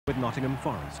with Nottingham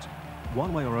Forest.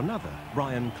 One way or another,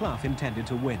 Brain Clough intended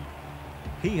to win.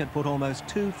 He had put almost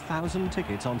 2,000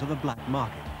 tickets onto the black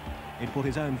market. It put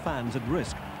his own fans at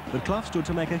risk, but Clough stood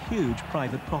to make a huge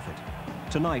private profit.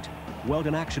 Tonight, World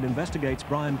in Action investigates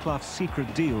Brain Clough's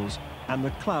secret deals and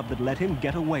the club that let him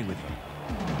get away with them.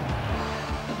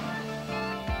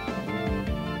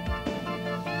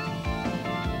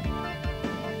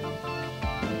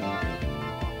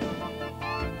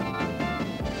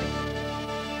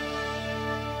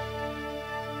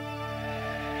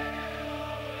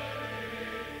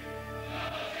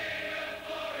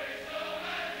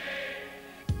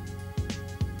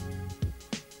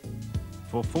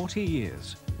 For 40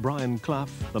 years, Brain Clough,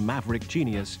 the maverick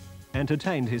genius,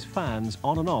 entertained his fans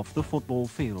on and off the football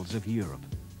fields of Europe.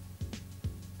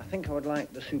 I think I would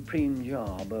like the supreme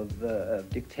job of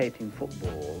dictating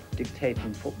football,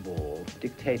 dictating football,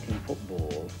 dictating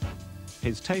football.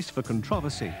 His taste for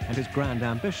controversy and his grand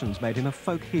ambitions made him a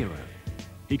folk hero.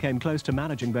 He came close to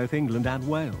managing both England and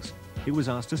Wales. He was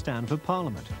asked to stand for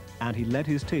Parliament, and he led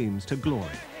his teams to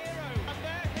glory.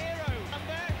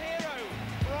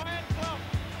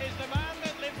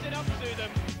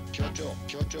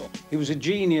 He was a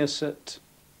genius at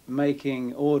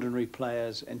making ordinary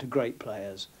players into great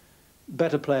players,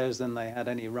 better players than they had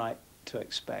any right to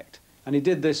expect. And he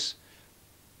did this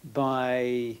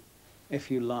by, if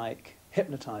you like,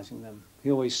 hypnotizing them.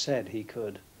 He always said he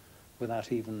could,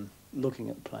 without even looking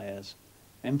at players,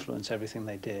 influence everything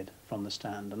they did from the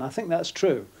stand. And I think that's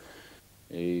true.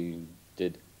 He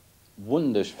did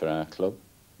wonders for our club,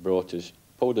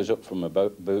 pulled us up from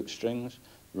about bootstrings,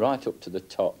 right up to the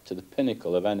top, to the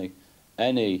pinnacle of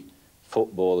any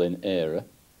footballing era,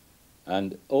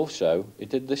 and also he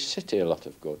did the city a lot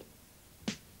of good.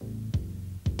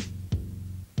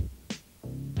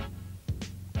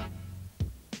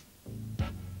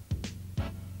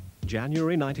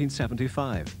 January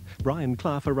 1975, Brain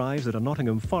Clough arrives at a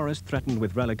Nottingham Forest threatened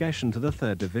with relegation to the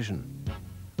 3rd Division.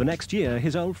 The next year,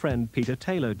 his old friend Peter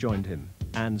Taylor joined him,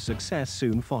 and success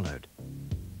soon followed.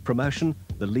 Promotion,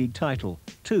 the league title,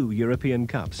 2 European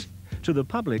Cups. To the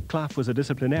public, Clough was a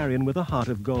disciplinarian with a heart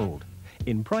of gold.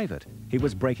 In private, he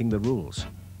was breaking the rules.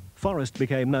 Forest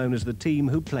became known as the team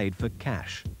who played for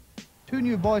cash. 2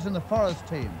 new boys in the Forest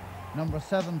team, number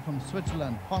 7 from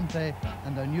Switzerland, Ponte,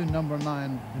 and their new number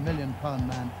 9, the £1 million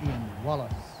man, Ian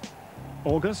Wallace.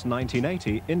 August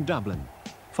 1980 in Dublin.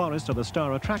 Forest are the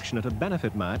star attraction at a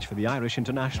benefit match for the Irish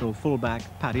international fullback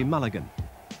Paddy Mulligan.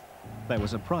 There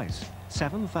was a price,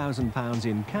 £7,000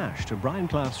 in cash to Brain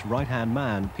Clough's right-hand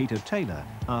man, Peter Taylor,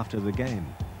 after the game.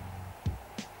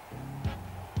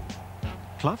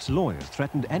 Clough's lawyers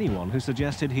threatened anyone who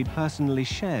suggested he'd personally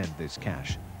shared this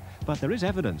cash. But there is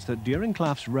evidence that during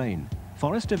Clough's reign,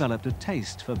 Forest developed a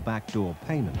taste for backdoor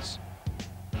payments.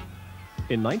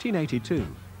 In 1982,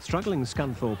 struggling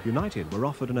Scunthorpe United were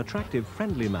offered an attractive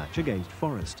friendly match against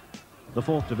Forest. The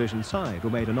 4th Division side were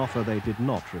made an offer they did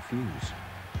not refuse.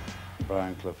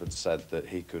 Brain Clough had said that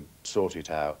he could sort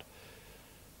it out,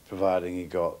 providing he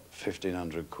got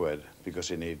 1,500 quid, because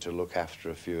he needed to look after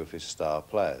a few of his star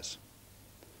players.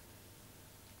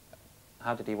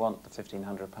 How did he want the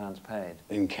 £1,500 paid?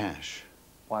 In cash.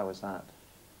 Why was that?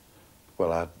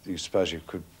 Well, you suppose you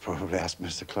could probably ask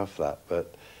Mr. Clough that,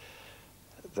 but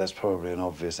there's probably an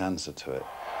obvious answer to it.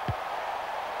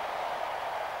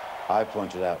 I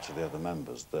pointed out to the other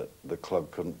members that the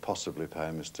club couldn't possibly pay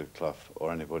Mr. Clough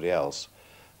or anybody else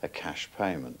a cash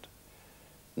payment.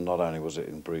 Not only was it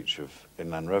in breach of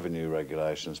inland revenue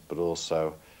regulations, but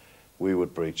also we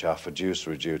would breach our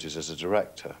fiduciary duties as a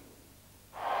director.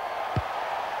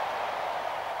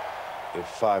 If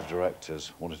 5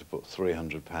 directors wanted to put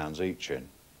 £300 each in,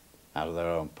 out of their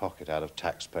own pocket, out of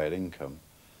tax-paid income,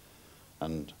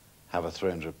 and have a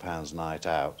 £300 night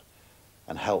out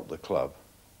and help the club,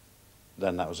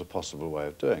 then that was a possible way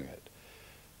of doing it.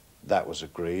 That was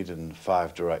agreed, and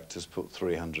 5 directors put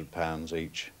 £300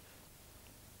 each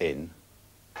in.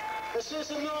 Let's hear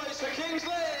some noise for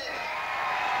Kingsley!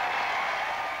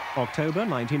 October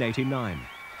 1989.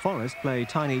 Forest play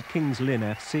tiny Kings Lynn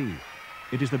FC.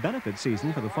 It is the benefit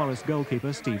season for the Forest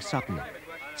goalkeeper Steve Sutton.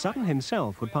 Sutton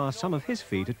himself would pass some of his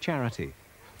fee to charity.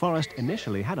 Forest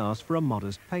initially had asked for a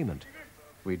modest payment.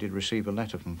 We did receive a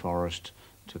letter from Forest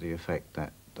to the effect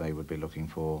that they would be looking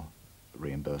for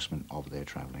reimbursement of their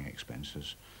travelling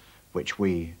expenses, which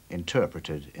we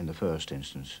interpreted in the first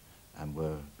instance and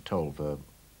were told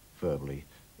verbally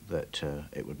that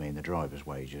it would mean the driver's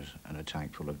wages and a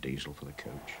tank full of diesel for the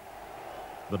coach.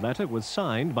 The letter was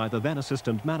signed by the then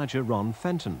assistant manager Ron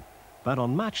Fenton, but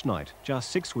on match night,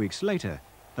 just 6 weeks later,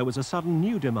 there was a sudden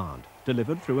new demand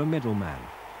delivered through a middleman.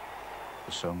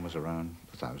 the sum was around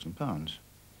 £1,000.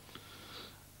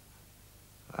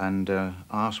 And I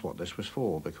asked what this was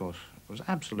for, because I was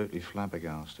absolutely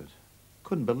flabbergasted.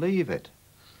 Couldn't believe it.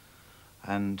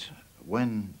 And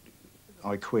when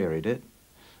I queried it,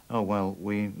 oh, well,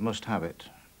 we must have it.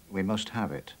 We must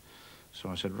have it. So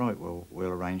I said, right, well, we'll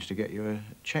arrange to get you a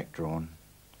cheque drawn.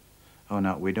 Oh,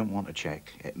 no, we don't want a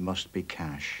cheque. It must be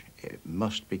cash. It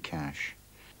must be cash.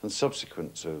 And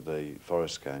subsequent to the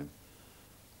Forest game,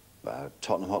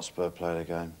 Tottenham Hotspur played a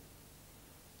game.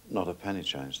 Not a penny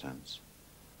changed hands.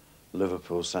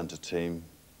 Liverpool sent a team.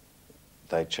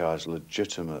 They charged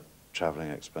legitimate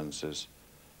travelling expenses.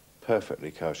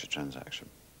 Perfectly kosher transaction.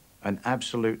 An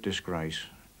absolute disgrace.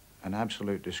 An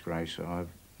absolute disgrace. I've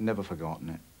never forgotten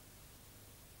it.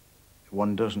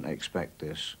 One doesn't expect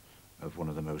this of one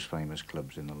of the most famous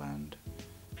clubs in the land.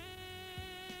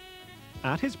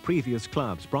 At his previous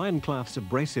clubs, Brian Clough's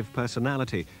abrasive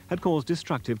personality had caused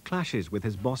destructive clashes with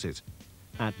his bosses.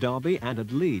 At Derby and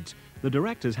at Leeds, the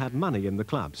directors had money in the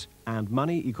clubs, and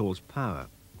money equals power.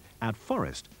 At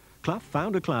Forest, Clough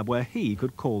found a club where he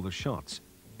could call the shots.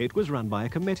 It was run by a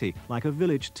committee, like a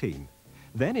village team.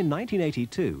 Then in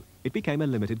 1982, it became a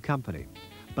limited company,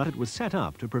 but it was set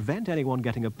up to prevent anyone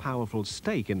getting a powerful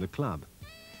stake in the club.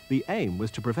 The aim was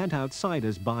to prevent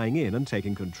outsiders buying in and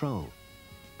taking control.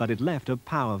 But it left a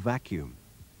power vacuum.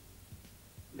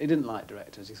 He didn't like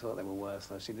directors. He thought they were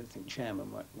worthless. He didn't think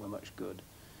chairmen were much good.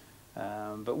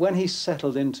 But when he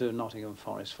settled into Nottingham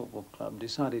Forest Football Club,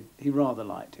 decided he rather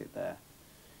liked it there.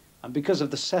 And because of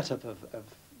the setup of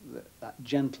that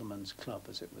gentleman's club,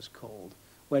 as it was called,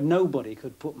 where nobody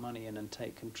could put money in and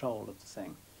take control of the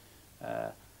thing,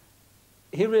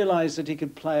 he realised that he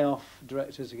could play off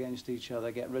directors against each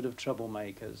other, get rid of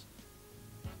troublemakers.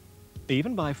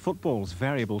 Even by football's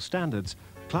variable standards,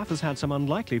 Clough has had some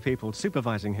unlikely people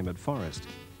supervising him at Forest.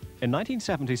 In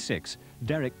 1976,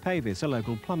 Derek Pavis, a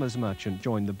local plumbers merchant,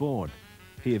 joined the board.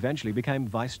 He eventually became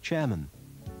vice chairman.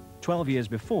 12 years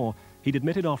before, he'd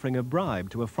admitted offering a bribe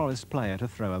to a Forest player to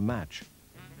throw a match.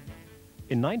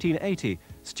 In 1980,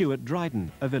 Stuart Dryden,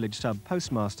 a village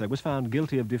sub-postmaster, was found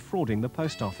guilty of defrauding the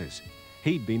post office.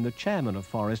 He'd been the chairman of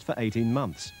Forest for 18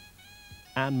 months.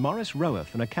 And Maurice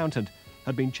Roworth, an accountant,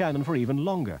 had been chairman for even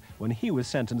longer when he was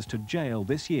sentenced to jail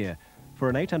this year for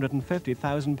an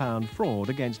 £850,000 fraud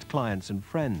against clients and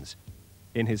friends.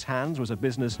 In his hands was a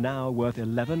business now worth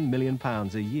 £11 million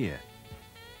a year.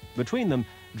 Between them,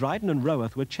 Dryden and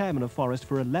Roworth were chairman of Forest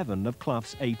for 11 of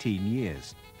Clough's 18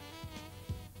 years.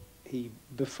 He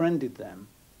befriended them,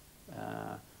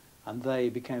 and they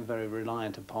became very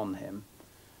reliant upon him.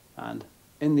 And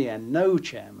in the end, no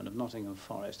chairman of Nottingham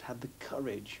Forest had the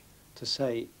courage to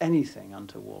say anything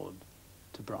untoward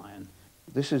to Brian.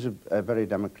 This is a very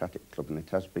democratic club, and it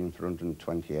has been for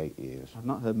 128 years. I've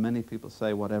not heard many people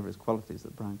say, whatever his qualities,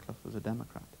 that Brian Clough was a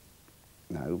Democrat.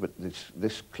 No, but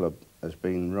this club has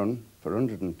been run for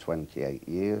 128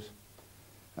 years,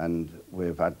 and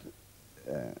we've had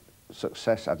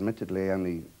success, admittedly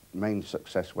only main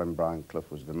success when Brian Clough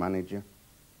was the manager.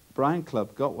 Brian Clough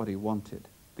got what he wanted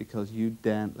because you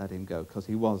daren't let him go, because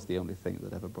he was the only thing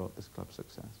that ever brought this club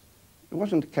success. It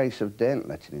wasn't a case of daren't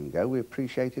letting him go, we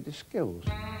appreciated his skills.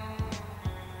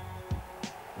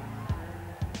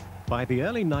 By the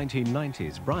early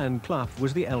 1990s, Brian Clough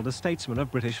was the elder statesman of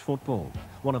British football,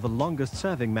 one of the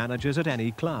longest-serving managers at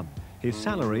any club, his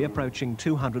salary approaching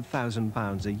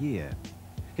 £200,000 a year.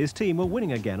 His team were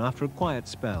winning again after a quiet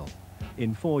spell.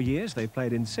 In 4 years, they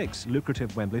played in 6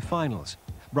 lucrative Wembley finals.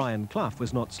 Brian Clough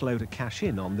was not slow to cash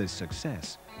in on this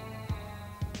success.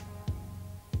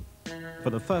 For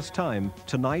the first time,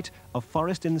 tonight, a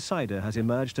Forest insider has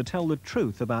emerged to tell the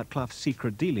truth about Clough's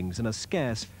secret dealings in a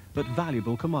scarce but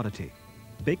valuable commodity: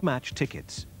 big match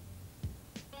tickets.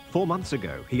 4 months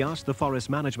ago, he asked the Forest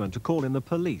management to call in the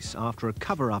police after a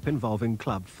cover-up involving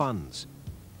club funds.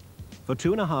 For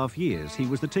 2.5 years, he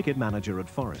was the ticket manager at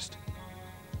Forest.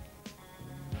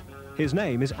 His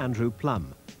name is Andrew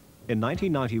Plum. In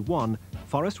 1991,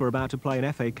 Forest were about to play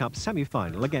an FA Cup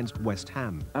semi-final against West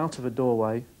Ham. Out of a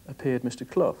doorway appeared Mr.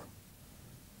 Clough.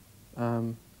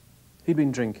 He'd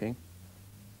been drinking,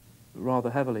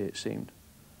 rather heavily it seemed,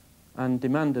 and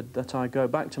demanded that I go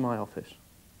back to my office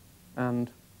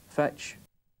and fetch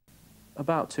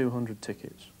about 200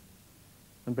 tickets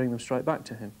and bring them straight back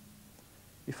to him.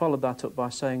 He followed that up by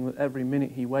saying that every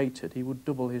minute he waited, he would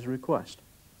double his request.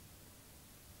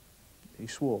 He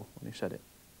swore when he said it.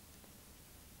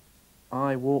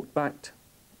 I walked back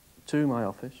to my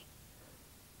office,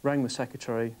 rang the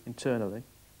secretary internally,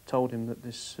 told him that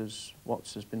this is what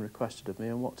has been requested of me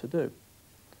and what to do.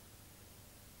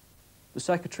 The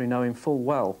secretary, knowing full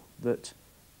well that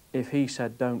if he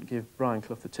said don't give Brain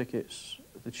Clough the tickets,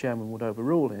 the chairman would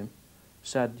overrule him,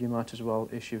 said you might as well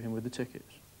issue him with the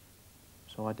tickets.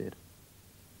 So I did.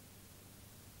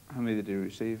 How many did he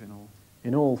receive in all?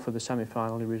 In all, for the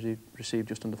semi-final, he received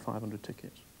just under 500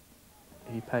 tickets.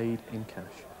 He paid in cash.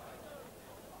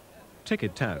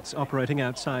 Ticket touts operating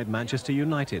outside Manchester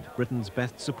United, Britain's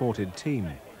best supported team.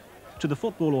 To the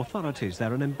football authorities,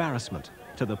 they're an embarrassment.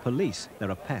 To the police,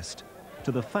 they're a pest.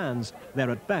 To the fans,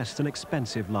 they're at best an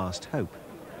expensive last hope.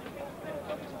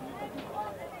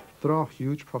 There are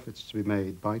huge profits to be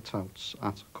made by touts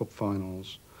at cup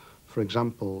finals. For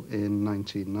example, in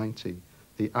 1990,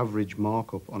 the average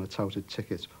markup on a touted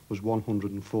ticket was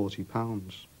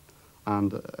 £140,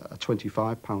 and a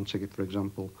 £25 ticket, for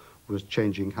example, was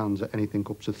changing hands at anything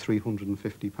up to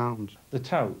 £350. The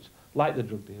tout, like the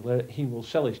drug dealer, he will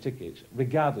sell his tickets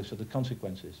regardless of the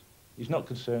consequences. He's not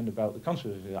concerned about the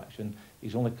consequences of the action,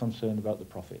 he's only concerned about the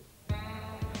profit.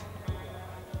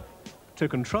 To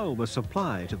control the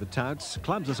supply to the touts,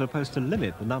 clubs are supposed to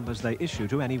limit the numbers they issue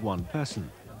to any one person.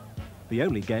 The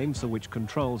only games for which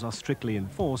controls are strictly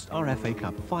enforced are FA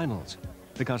Cup finals,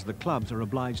 because the clubs are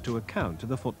obliged to account to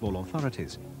the football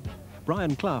authorities.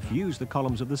 Brain Clough used the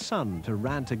columns of The Sun to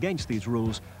rant against these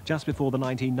rules just before the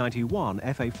 1991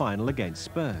 FA final against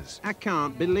Spurs. I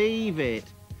can't believe it.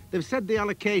 They've said the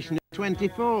allocation is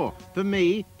 24 for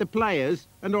me, the players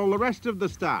and all the rest of the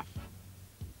staff.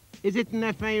 Is it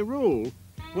an FA rule?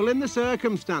 Well, in the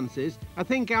circumstances, I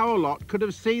think our lot could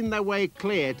have seen their way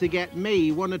clear to get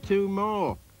me 1 or 2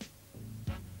 more.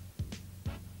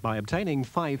 By obtaining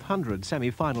 500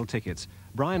 semi-final tickets,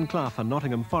 Brain Clough and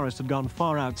Nottingham Forest had gone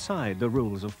far outside the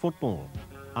rules of football.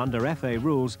 Under FA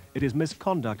rules, it is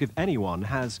misconduct if anyone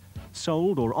has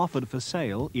sold or offered for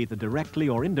sale, either directly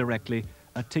or indirectly,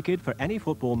 a ticket for any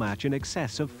football match in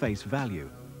excess of face value.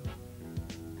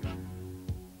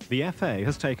 The FA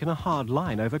has taken a hard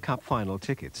line over cup final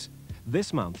tickets.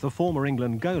 This month, the former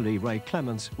England goalie Ray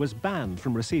Clemence was banned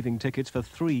from receiving tickets for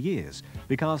 3 years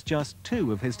because just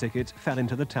 2 of his tickets fell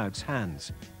into the touts'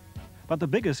 hands. But the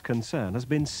biggest concern has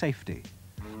been safety.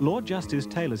 Lord Justice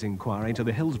Taylor's inquiry into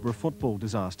the Hillsborough football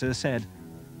disaster said,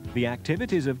 the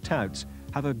activities of touts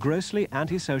have a grossly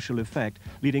antisocial effect,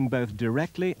 leading both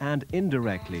directly and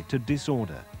indirectly to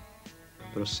disorder.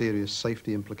 There are serious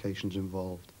safety implications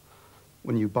involved.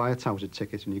 When you buy a touted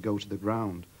ticket and you go to the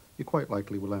ground, you quite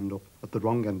likely will end up at the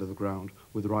wrong end of the ground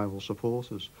with rival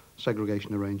supporters.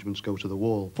 Segregation arrangements go to the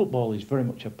wall. Football is very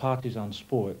much a partisan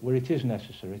sport where it is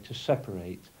necessary to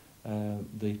separate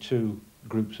the 2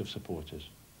 groups of supporters.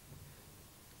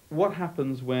 What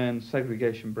happens when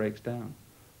segregation breaks down?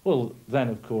 Well, then,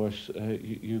 of course,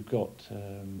 you've got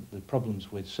the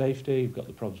problems with safety, you've got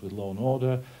the problems with law and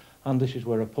order, and this is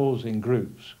where opposing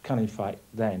groups can, in fact,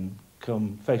 then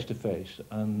come face to face,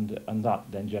 and that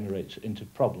then generates into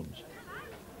problems.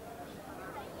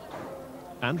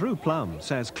 Andrew Plum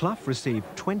says Clough received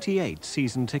 28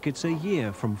 season tickets a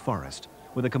year from Forest,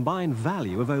 with a combined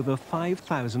value of over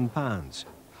 £5,000.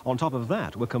 On top of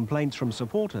that were complaints from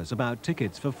supporters about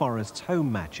tickets for Forest's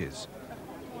home matches.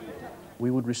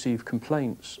 We would receive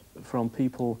complaints from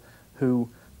people who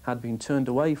had been turned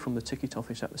away from the ticket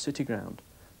office at the City Ground,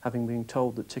 having been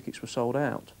told that tickets were sold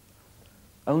out,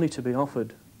 only to be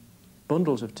offered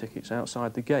bundles of tickets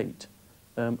outside the gate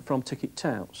from ticket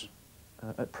touts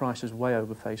at prices way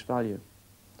over face value.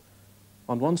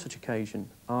 On one such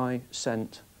occasion, I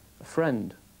sent a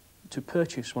friend to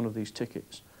purchase one of these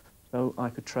tickets so I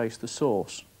could trace the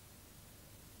source.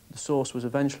 The source was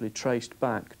eventually traced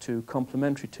back to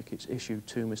complimentary tickets issued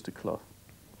to Mr. Clough.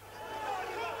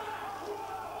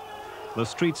 The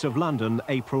streets of London,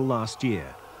 April last year.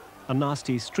 A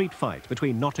nasty street fight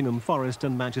between Nottingham Forest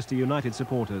and Manchester United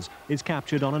supporters is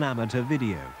captured on an amateur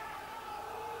video.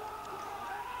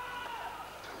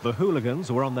 The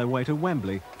hooligans were on their way to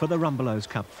Wembley for the Rumbelows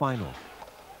Cup final.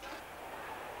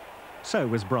 So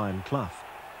was Brain Clough.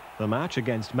 The match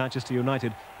against Manchester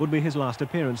United would be his last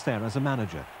appearance there as a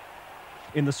manager.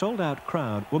 In the sold-out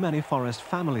crowd were many Forest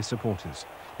family supporters.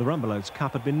 The Rumbelows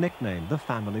Cup had been nicknamed the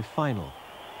family final.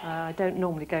 I don't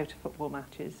normally go to football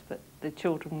matches, but the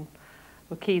children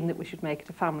were keen that we should make it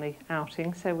a family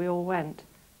outing, so we all went.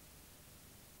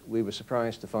 We were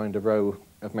surprised to find a row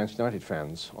of Manchester United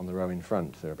fans on the row in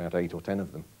front. There were about 8 or 10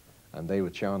 of them, and they were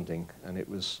chanting, and it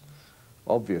was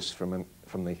obvious from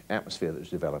the atmosphere that was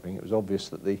developing, it was obvious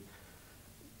that there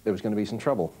was going to be some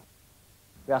trouble.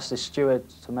 We asked the steward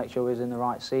to make sure we was in the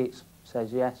right seats. He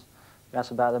says yes. We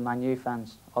asked about the Man U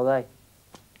fans. Are they?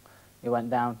 He went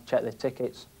down, checked their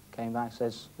tickets, came back,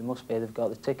 says they must be, they've got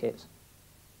the tickets.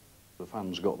 The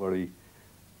fans got very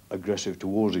aggressive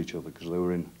towards each other because they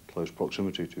were in close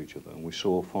proximity to each other, and we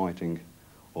saw fighting,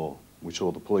 or we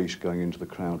saw the police going into the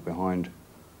crowd behind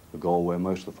the goal where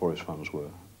most of the Forest fans were.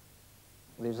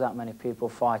 There was that many people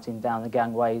fighting down the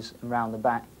gangways and round the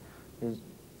back. It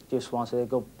just wanted a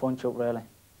good punch-up, really.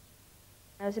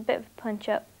 There was a bit of a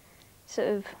punch-up, sort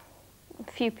of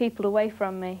a few people away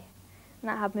from me, and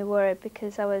that had me worried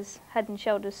because I was head and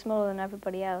shoulders smaller than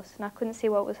everybody else, and I couldn't see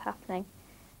what was happening.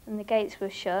 And the gates were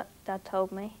shut, Dad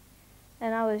told me,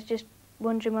 and I was just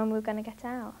wondering when we were going to get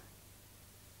out.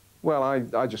 Well,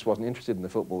 I just wasn't interested in the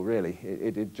football, really.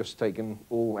 It had just taken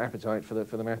all appetite for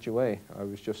the match away. I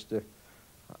was just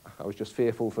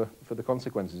fearful for the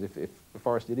consequences if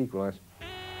Forest did equalise.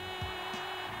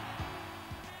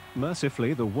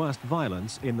 Mercifully, the worst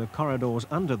violence in the corridors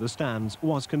under the stands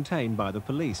was contained by the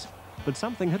police, but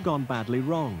something had gone badly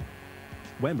wrong.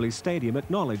 Wembley Stadium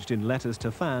acknowledged in letters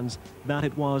to fans that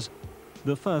it was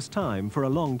the first time for a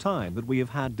long time that we have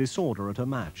had disorder at a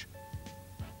match.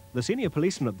 The senior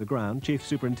policeman at the ground, Chief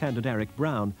Superintendent Eric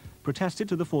Brown, protested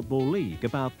to the Football League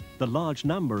about the large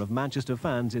number of Manchester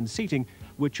fans in seating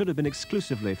which should have been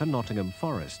exclusively for Nottingham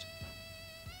Forest.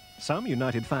 Some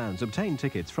United fans obtained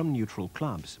tickets from neutral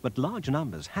clubs, but large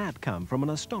numbers had come from an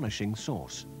astonishing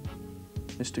source.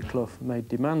 Mr. Clough made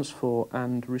demands for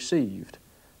and received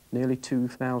nearly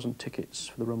 2,000 tickets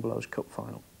for the Rumbelows Cup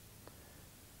final,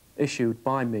 issued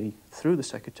by me through the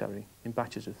secretary in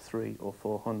batches of 300 or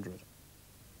 400.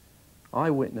 I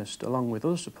witnessed, along with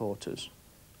other supporters,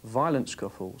 violent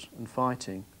scuffles and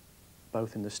fighting,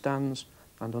 both in the stands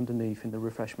and underneath in the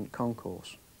refreshment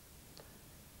concourse.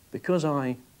 Because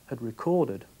I had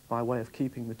recorded, by way of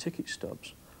keeping the ticket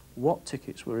stubs, what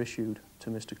tickets were issued to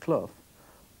Mr. Clough,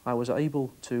 I was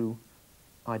able to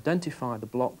identify the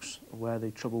blocks where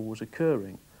the trouble was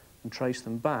occurring and trace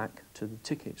them back to the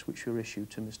tickets which were issued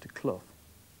to Mr. Clough.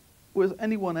 Was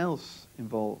anyone else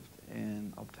involved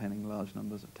in obtaining large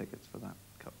numbers of tickets for that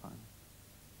cup final?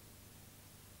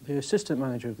 The assistant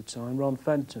manager of the time, Ron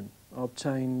Fenton,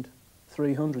 obtained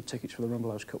 300 tickets for the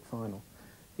Rumbelows Cup final.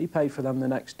 He paid for them the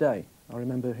next day. I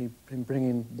remember him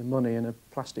bringing the money in a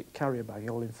plastic carrier bag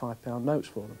holding £5 notes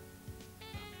for them.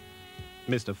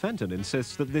 Mr. Fenton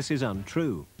insists that this is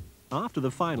untrue. After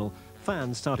the final,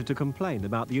 fans started to complain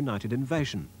about the United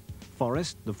invasion.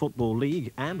 Forest, the Football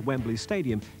League and Wembley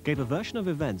Stadium gave a version of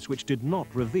events which did not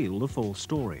reveal the full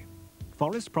story.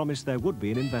 Forest promised there would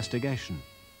be an investigation.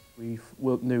 We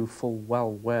knew full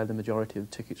well where the majority of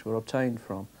the tickets were obtained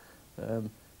from.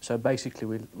 So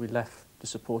basically we left the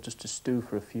supporters to stew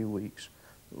for a few weeks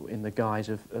in the guise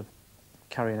of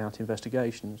carrying out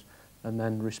investigations, and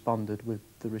then responded with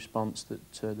the response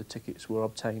that the tickets were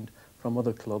obtained from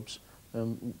other clubs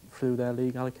through their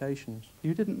league allocations.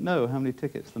 You didn't know how many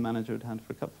tickets the manager had had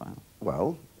for a cup final?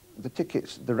 Well,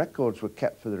 the records were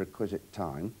kept for the requisite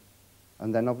time,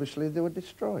 and then obviously they were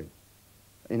destroyed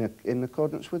in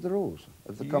accordance with the rules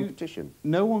of the competition.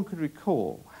 No one could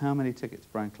recall how many tickets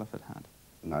Brain Clough had had?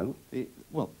 No.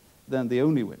 Well, then the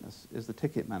only witness is the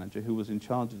ticket manager who was in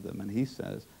charge of them, and he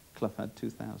says Clough had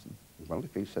 2,000. Well,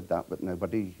 if he said that, but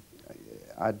nobody...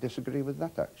 I disagree with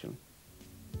that, actually.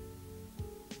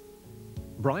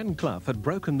 Brain Clough had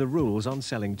broken the rules on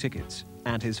selling tickets,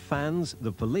 and his fans,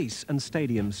 the police and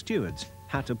stadium stewards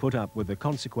had to put up with the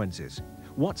consequences.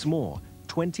 What's more,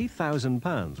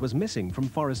 £20,000 was missing from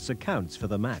Forest's accounts for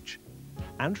the match.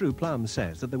 Andrew Plum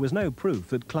says that there was no proof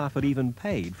that Clough had even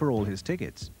paid for all his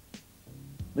tickets.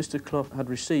 Mr. Clough had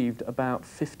received about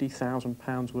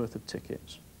 £50,000 worth of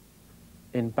tickets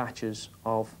in batches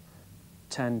of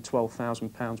 £10,000,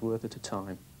 £12,000 worth at a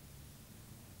time.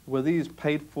 Were these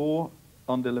paid for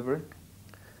on delivery?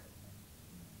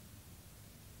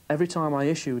 Every time I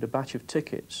issued a batch of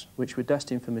tickets which were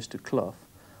destined for Mr. Clough,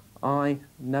 I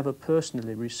never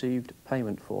personally received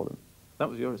payment for them. That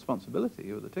was your responsibility,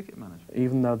 you were the ticket manager.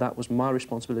 Even though that was my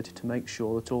responsibility to make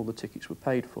sure that all the tickets were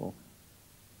paid for.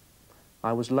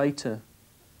 I was later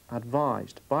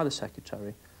advised by the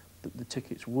secretary that the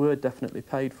tickets were definitely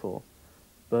paid for,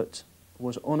 but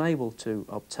was unable to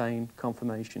obtain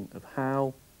confirmation of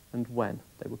how and when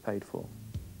they were paid for.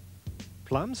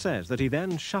 Plum says that he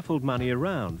then shuffled money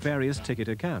around various ticket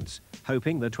accounts,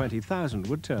 hoping the 20,000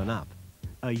 would turn up.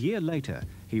 A year later,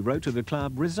 he wrote to the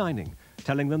club resigning,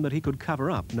 telling them that he could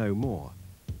cover up no more.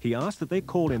 He asked that they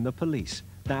call in the police.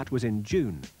 That was in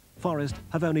June. Forest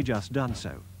have only just done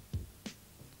so.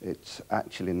 It's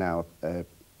actually now a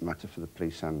matter for the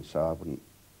police, and so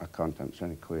I can't answer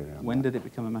any query on When that. did it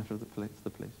become a matter of the police?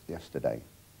 Yesterday.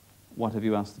 What have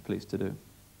you asked the police to do?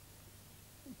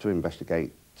 To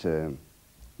investigate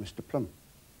Mr. Plum.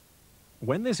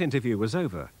 When this interview was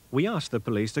over, we asked the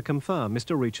police to confirm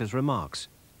Mr. Reacher's remarks.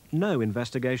 no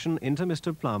investigation into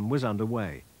Mr. Plum was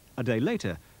underway. A day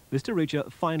later, Mr.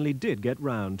 Reacher finally did get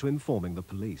round to informing the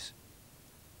police.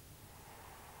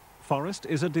 Forest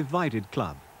is a divided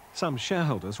club. Some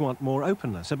shareholders want more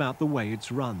openness about the way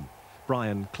it's run.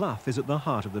 Brain Clough is at the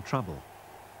heart of the trouble.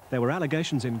 There were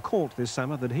allegations in court this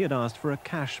summer that he had asked for a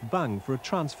cash bung for a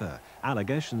transfer,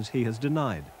 allegations he has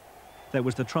denied. There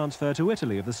was the transfer to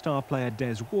Italy of the star player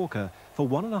Des Walker for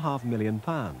 £1.5 million,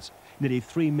 nearly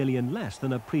 £3 million less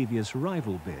than a previous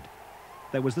rival bid.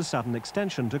 There was the sudden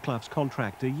extension to Clough's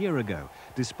contract a year ago,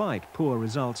 despite poor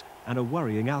results and a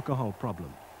worrying alcohol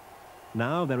problem.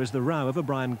 Now there is the row over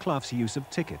Brain Clough's use of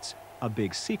tickets, a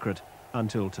big secret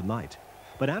until tonight.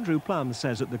 But Andrew Plum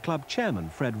says that the club chairman,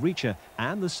 Fred Reacher,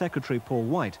 and the secretary, Paul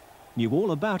White, knew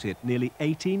all about it nearly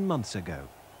 18 months ago.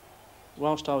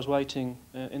 Whilst I was waiting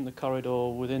in the corridor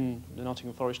within the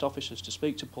Nottingham Forest offices to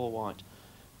speak to Paul White,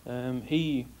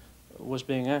 he was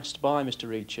being asked by Mr.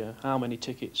 Reacher how many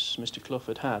tickets Mr. Clough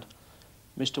had had.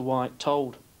 Mr. White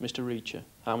told Mr. Reacher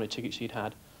how many tickets he'd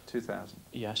had. 2,000?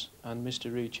 Yes, and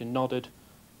Mr. Reacher nodded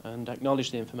and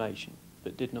acknowledged the information,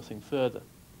 but did nothing further.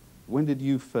 When did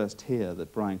you first hear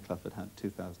that Brain Clough had had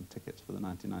 2,000 tickets for the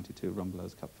 1992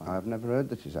 Rumbelows Cup final? I've never heard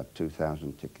that he's had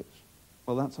 2,000 tickets.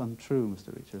 Well, that's untrue, Mr.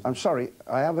 Reacher. I'm sorry,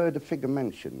 I have heard a figure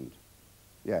mentioned.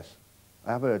 Yes,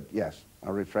 I have heard, yes,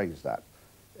 I'll rephrase that.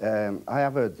 I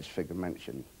have heard this figure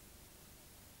mentioned.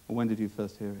 Well, when did you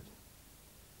first hear it?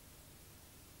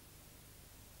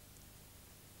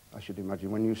 I should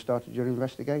imagine when you started your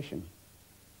investigation.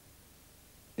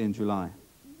 In July?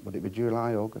 Would it be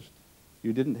July, August?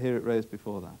 You didn't hear it raised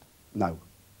before that? No.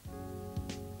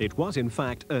 It was in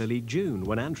fact early June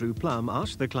when Andrew Plum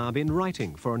asked the club in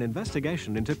writing for an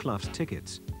investigation into Clough's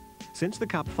tickets. Since the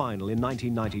Cup final in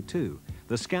 1992,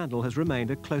 the scandal has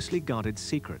remained a closely guarded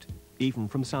secret, even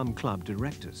from some club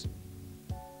directors.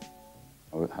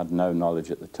 I had no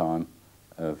knowledge at the time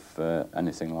of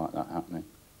anything like that happening.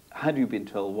 Had you been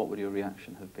told, what would your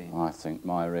reaction have been? I think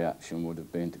my reaction would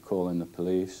have been to call in the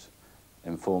police,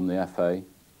 inform the FA,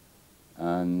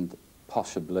 and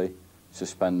possibly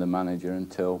suspend the manager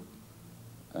until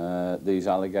these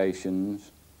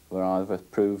allegations were either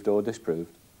proved or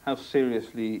disproved. How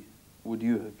seriously would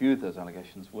you have viewed those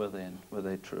allegations? Were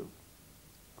they true?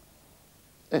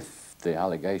 If the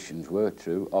allegations were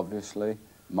true, obviously,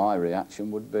 my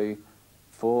reaction would be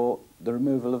for the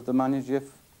removal of the manager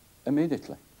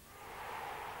immediately.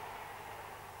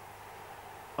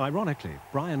 Ironically,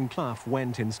 Brain Clough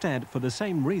went instead for the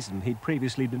same reason he'd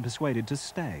previously been persuaded to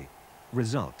stay: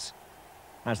 results.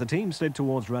 As the team slid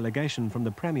towards relegation from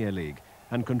the Premier League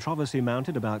and controversy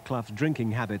mounted about Clough's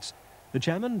drinking habits, the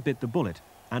chairman bit the bullet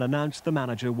and announced the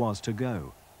manager was to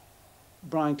go.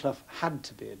 Brain Clough had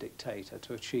to be a dictator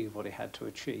to achieve what he had to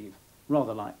achieve.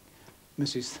 Rather like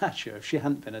Mrs. Thatcher. If she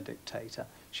hadn't been a dictator,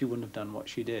 she wouldn't have done what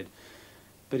she did.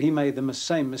 But he made the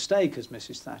same mistake as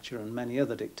Mrs. Thatcher and many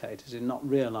other dictators in not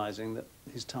realising that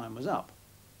his time was up.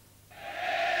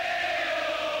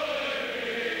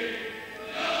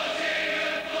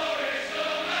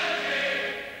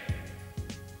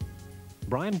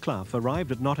 Brain Clough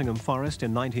arrived at Nottingham Forest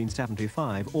in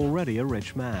 1975 already a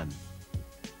rich man.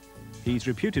 He's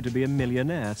reputed to be a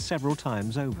millionaire several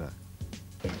times over.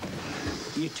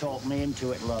 You talked me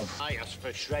into it, love. I asked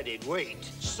for shredded wheat.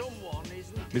 Someone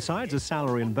isn't... Besides a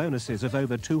salary and bonuses of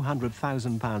over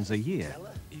 £200,000 a year,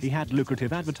 he had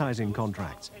lucrative advertising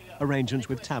contracts, arrangements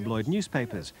with tabloid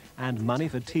newspapers, and money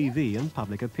for TV and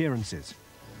public appearances.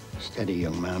 Steady,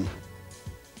 young man.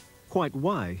 Quite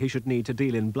why he should need to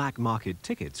deal in black market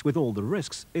tickets with all the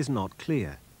risks is not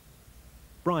clear.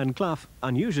 Brain Clough,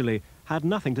 unusually, had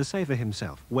nothing to say for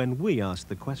himself when we asked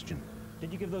the question.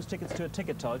 Did you give those tickets to a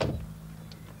ticket tout?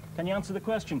 Can you answer the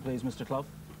question, please, Mr. Clough?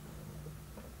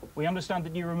 We understand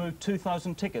that you removed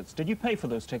 2,000 tickets. Did you pay for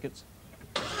those tickets?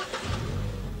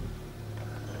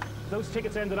 Those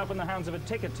tickets ended up in the hands of a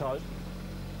ticket tout.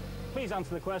 Please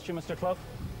answer the question, Mr. Clough.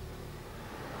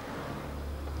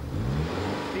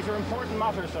 These are important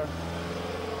matters, sir.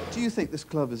 Do you think this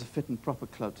club is a fit and proper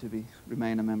club to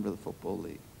remain a member of the Football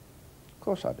League? Of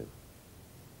course I do.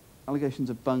 Allegations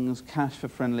of bungs, cash for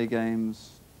friendly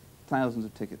games, thousands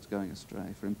of tickets going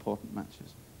astray for important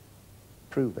matches.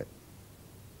 Prove it.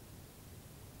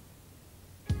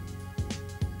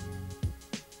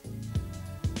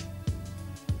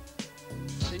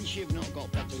 Since you've not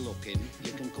got better looking,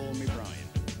 you can call me Brian.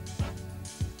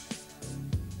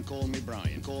 Call me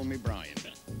Brian. Call me Brian.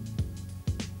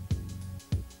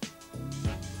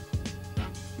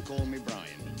 Call me Brian.